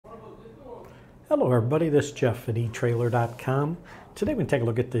Hello everybody, this is Jeff at etrailer.com. Today we're going to take a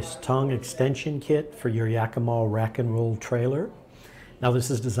look at this tongue extension kit for your Yakima RackandRoll trailer. Now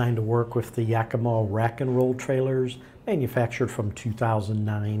this is designed to work with the Yakima RackandRoll trailers manufactured from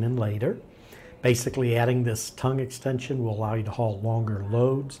 2009 and later. Basically adding this tongue extension will allow you to haul longer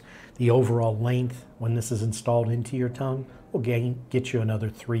loads. The overall length when this is installed into your tongue will get you another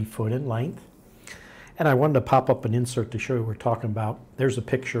 3 foot in length. And I wanted to pop up an insert to show you what we're talking about. There's a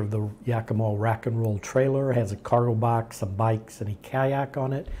picture of the Yakima RackandRoll trailer. It has a cargo box, some bikes, and a kayak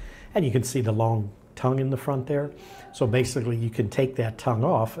on it. And you can see the long tongue in the front there. So basically you can take that tongue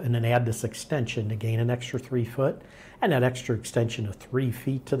off and then add this extension to gain an extra 3 foot. And that extra extension of 3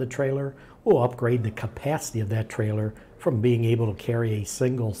 feet to the trailer will upgrade the capacity of that trailer from being able to carry a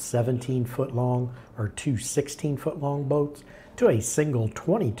single 17-foot long or two 16-foot long boats to a single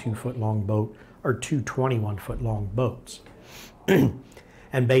 22-foot long boat or two 21-foot long boats.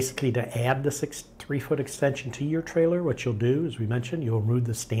 And basically to add the 3-foot extension to your trailer, what you'll do, as we mentioned, you'll remove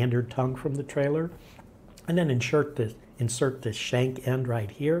the standard tongue from the trailer and then insert this shank end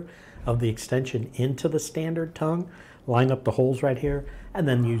right here of the extension into the standard tongue, line up the holes right here, and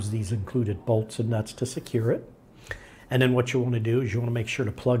then use these included bolts and nuts to secure it. And then what you want to do is you want to make sure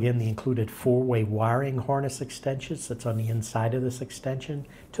to plug in the included 4-way wiring harness extensions that's on the inside of this extension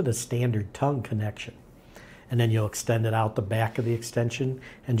to the standard tongue connection. And then you'll extend it out the back of the extension.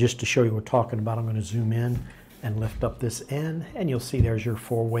 And just to show you what we're talking about, I'm going to zoom in and lift up this end. And you'll see there's your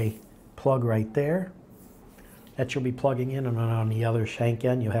 4-way plug right there that you'll be plugging in. And on the other shank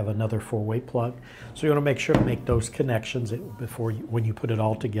end, you'll have another 4-way plug. So you want to make sure to make those connections when you put it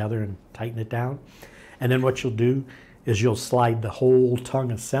all together and tighten it down. And then what you'll do is you'll slide the whole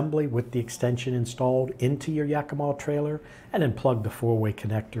tongue assembly with the extension installed into your Yakima trailer and then plug the 4-way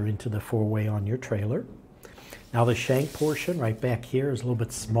connector into the 4-way on your trailer. Now the shank portion right back here is a little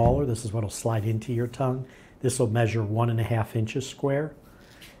bit smaller. This is what will slide into your tongue. This will measure 1.5 inches square.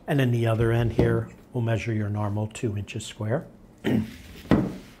 And then the other end here will measure your normal 2 inches square.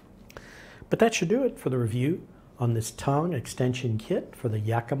 But that should do it for the review on this tongue extension kit for the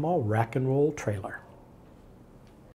Yakima RackandRoll trailer.